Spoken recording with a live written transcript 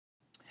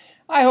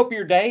I hope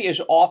your day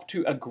is off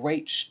to a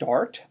great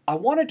start. I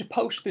wanted to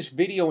post this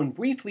video and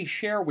briefly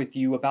share with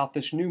you about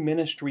this new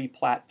ministry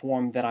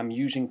platform that I'm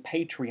using,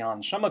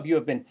 Patreon. Some of you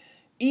have been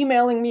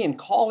emailing me and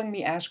calling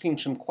me asking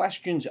some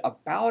questions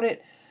about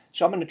it,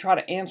 so I'm going to try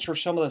to answer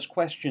some of those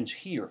questions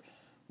here.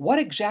 What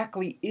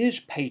exactly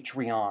is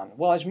Patreon?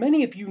 Well, as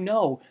many of you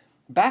know,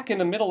 back in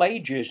the Middle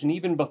Ages and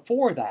even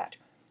before that,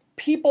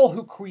 people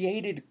who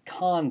created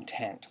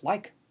content,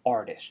 like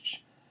artists,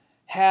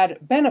 had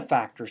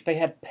benefactors. They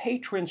had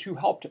patrons who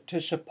helped to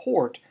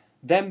support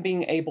them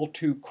being able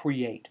to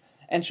create.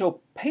 And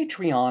so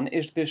Patreon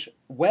is this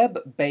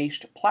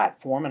web-based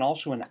platform and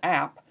also an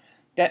app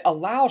that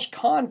allows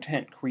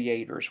content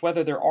creators,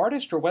 whether they're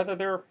artists or whether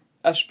they're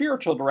a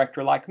spiritual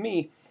director like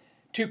me,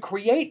 to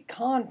create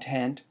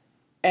content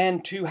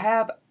and to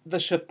have the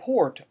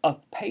support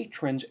of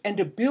patrons and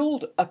to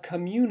build a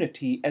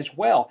community as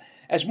well.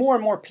 As more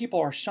and more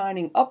people are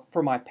signing up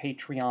for my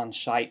Patreon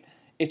site,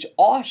 it's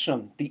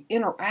awesome, the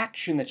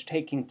interaction that's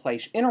taking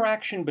place,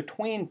 interaction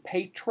between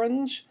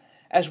patrons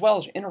as well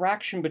as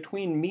interaction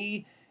between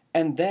me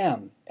and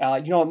them.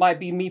 It might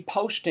be me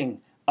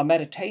posting a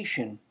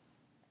meditation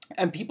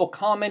and people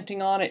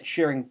commenting on it,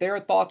 sharing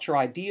their thoughts or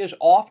ideas.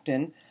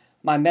 Often,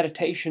 my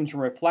meditations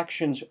and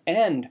reflections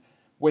end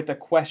with a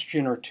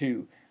question or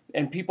two,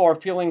 and people are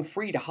feeling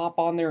free to hop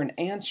on there and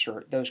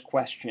answer those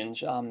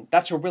questions.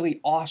 That's a really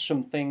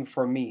awesome thing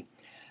for me.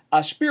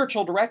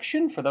 Spiritual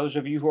direction, for those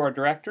of you who are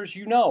directors,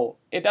 you know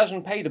it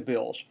doesn't pay the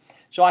bills.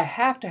 So I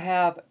have to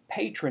have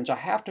patrons. I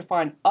have to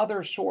find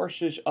other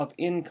sources of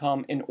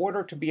income in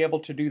order to be able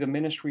to do the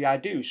ministry I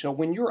do. So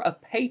when you're a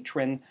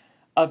patron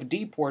of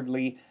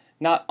Deepwardly,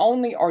 not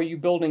only are you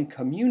building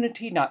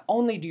community, not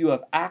only do you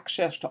have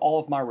access to all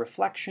of my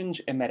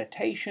reflections and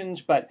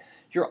meditations, but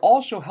you're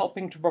also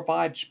helping to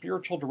provide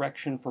spiritual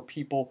direction for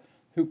people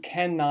who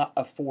cannot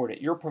afford it.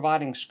 You're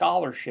providing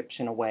scholarships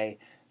in a way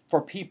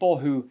for people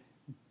who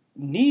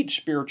need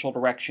spiritual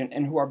direction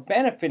and who are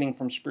benefiting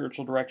from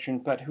spiritual direction,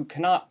 but who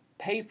cannot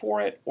pay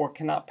for it or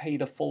cannot pay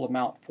the full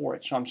amount for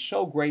it. So I'm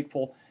so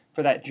grateful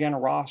for that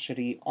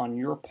generosity on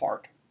your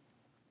part.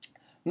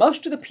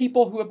 Most of the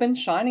people who have been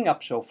signing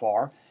up so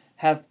far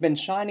have been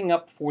signing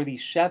up for the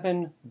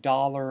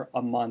 $7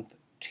 a month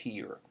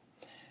tier.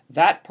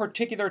 That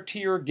particular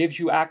tier gives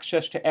you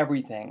access to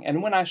everything.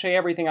 And when I say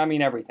everything, I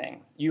mean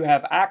everything. You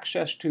have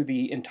access to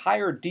the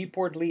entire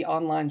Deepwardly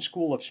Online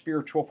School of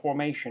Spiritual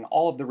Formation,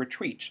 all of the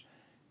retreats,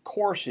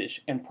 courses,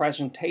 and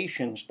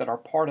presentations that are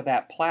part of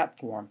that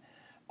platform.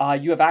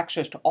 You have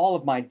access to all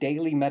of my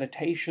daily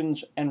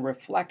meditations and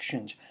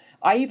reflections.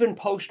 I even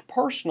post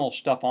personal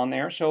stuff on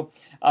there. So,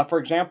 for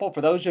example,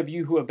 for those of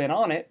you who have been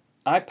on it,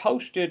 I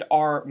posted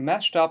our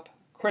messed up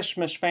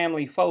Christmas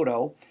family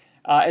photo,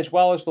 as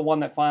well as the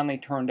one that finally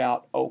turned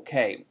out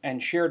okay,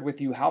 and shared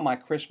with you how my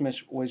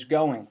Christmas was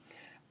going.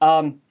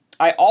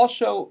 I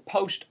also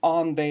post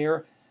on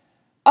there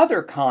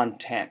other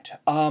content.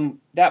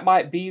 That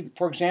might be,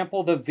 for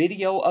example, the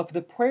video of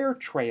the prayer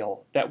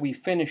trail that we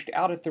finished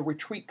out at the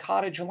Retreat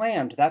Cottage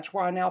land. That's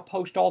where I now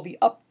post all the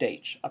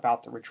updates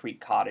about the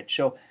Retreat Cottage.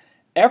 So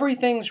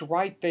everything's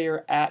right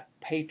there at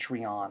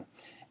Patreon.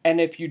 And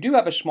if you do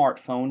have a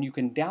smartphone, you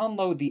can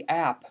download the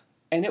app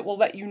and it will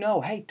let you know,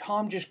 hey,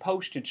 Tom just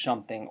posted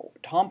something.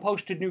 Tom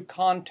posted new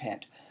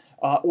content.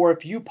 Or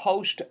if you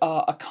post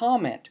a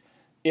comment,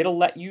 it'll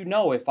let you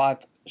know if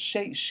I've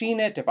seen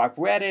it, if I've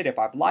read it, if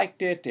I've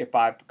liked it, if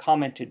I've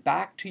commented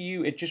back to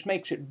you. It just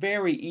makes it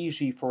very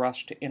easy for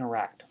us to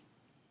interact.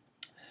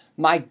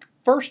 My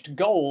first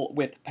goal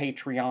with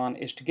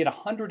Patreon is to get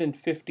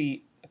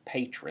 150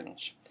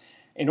 patrons.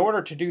 In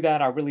order to do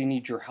that, I really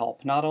need your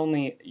help. Not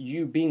only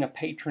you being a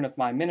patron of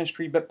my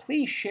ministry, but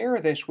please share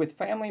this with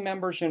family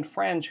members and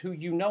friends who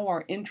you know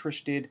are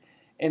interested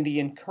in the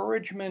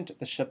encouragement,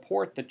 the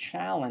support, the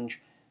challenge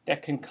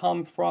that can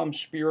come from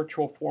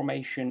spiritual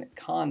formation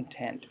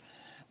content.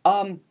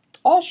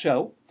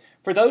 Also,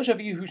 for those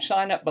of you who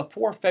sign up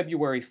before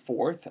February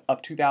 4th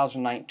of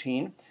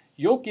 2019,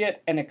 you'll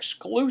get an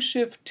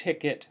exclusive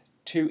ticket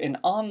to an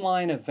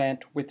online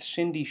event with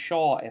Cindy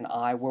Shaw and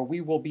I, where we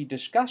will be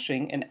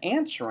discussing and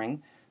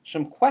answering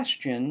some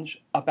questions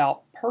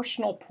about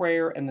personal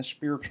prayer and the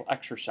spiritual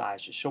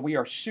exercises. So we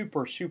are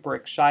super, super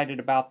excited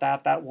about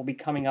that. That will be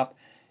coming up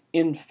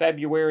in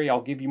February.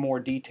 I'll give you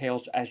more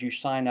details as you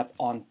sign up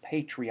on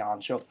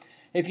Patreon. So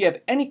if you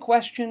have any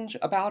questions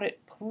about it,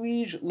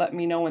 please let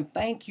me know, and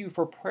thank you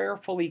for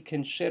prayerfully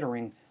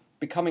considering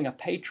becoming a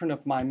patron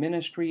of my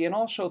ministry, and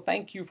also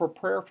thank you for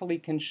prayerfully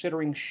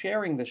considering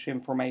sharing this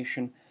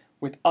information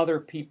with other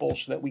people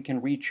so that we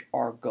can reach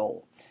our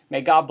goal.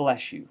 May God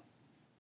bless you.